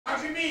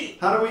meet?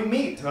 How do we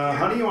meet?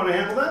 How do you want to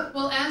handle that?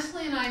 Well,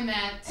 Ashley and I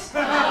met.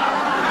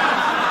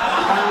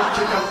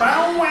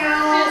 Bow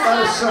wow!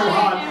 That is so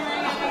hot.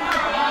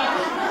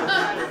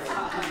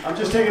 I'm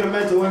just taking a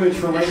mental image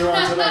for later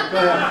on tonight. Go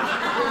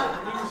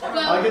ahead.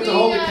 Well, I get to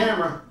hold the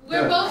camera.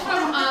 We're both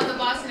from the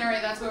Boston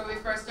area. That's where we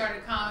first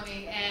started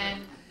comedy,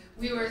 and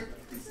we were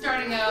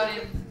starting out,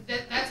 and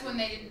that's when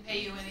they didn't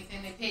pay you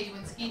anything. They paid you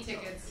in ski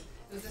tickets.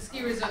 It was a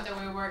ski resort that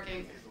we were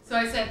working. So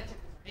I said,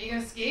 "Are you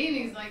gonna ski?" And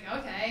he's like,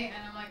 "Okay."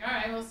 And I'm like, "All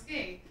right, we'll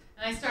ski."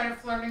 And I started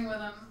flirting with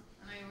him,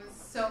 and I was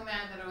so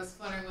mad that I was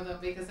flirting with him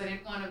because I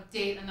didn't want to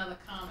date another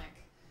comic.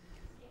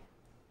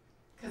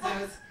 Because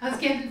I was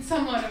getting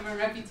somewhat of a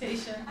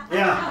reputation.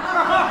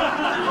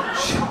 Yeah.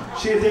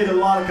 She had dated a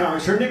lot of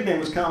comics. Her nickname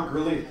was Comic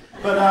Relief.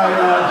 But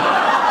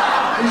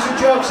these are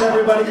jokes,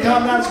 everybody.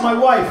 Come, that's my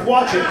wife.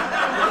 Watch it.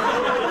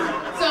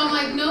 So I'm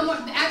like, no more.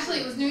 Actually,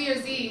 it was New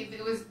Year's Eve.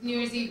 It was New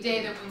Year's Eve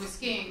day that we were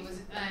skiing.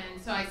 And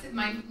so I said,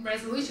 my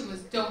resolution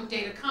was, don't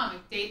date a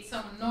comic. Date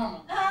someone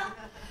normal.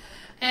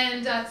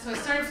 And so I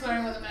started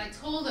flirting with him, and I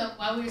told him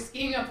while we were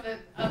skiing up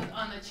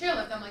on the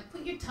chairlift, I'm like,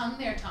 put your tongue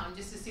there, Tom,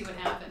 just to see what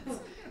happens.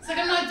 It's like,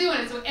 I'm not doing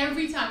it. So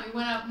every time we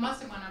went up,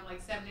 must have went up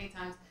like 7, 8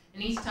 times,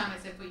 and each time I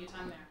said, put your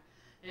tongue there.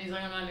 And he's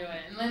like, I'm not doing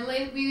it. And then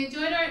we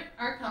enjoyed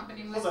our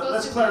company.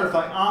 Let's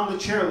clarify, on the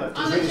chairlift.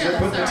 On the chairlift,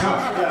 put the tongue.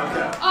 sorry. Yeah,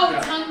 okay. Oh,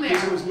 yeah. tongue there.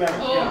 Because it was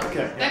metal. Oh, yeah,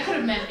 okay. That could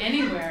have meant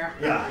anywhere.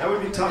 Yeah, that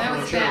would be tough that on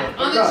the was chairlift. bad.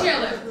 On the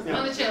chairlift. Yeah.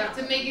 On the chairlift,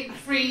 to make it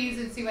freeze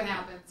and see what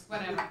happens.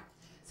 Whatever.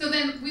 So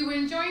then we were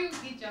enjoying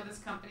each other's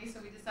company, so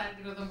we decided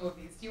to go to the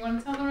movies. Do you want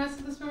to tell the rest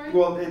of the story?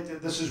 Well,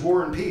 this is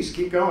War and Peace.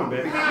 Keep going,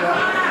 baby.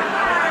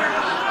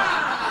 Yeah.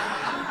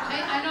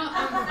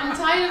 I'm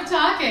tired of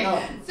talking.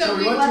 No. So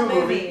we went to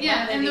a movie.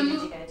 Yeah, and the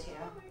movie did you go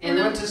to?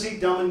 We went to see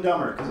Dumb and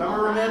Dumber, because I'm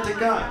a romantic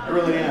guy. I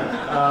really am.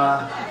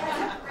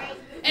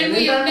 And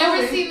we have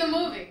never seen the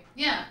movie.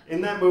 Yeah.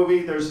 In that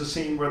movie, there's a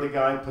scene where the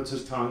guy puts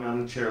his tongue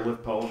on a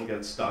chairlift pole and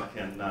gets stuck,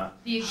 and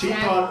she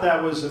thought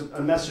that was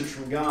a message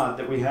from God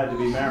that we had to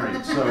be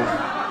married. So it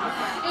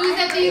was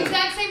at the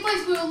exact same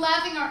place. We were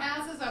laughing our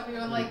asses off. We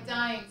were like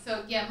dying.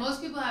 So yeah,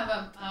 most people have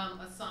a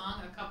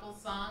song, a couple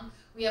song.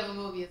 We have a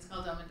movie. It's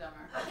called Dumb and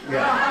Dumber.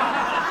 Yeah.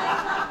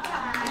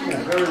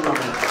 Yeah, very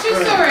romantic.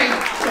 True story.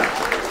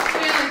 Yeah.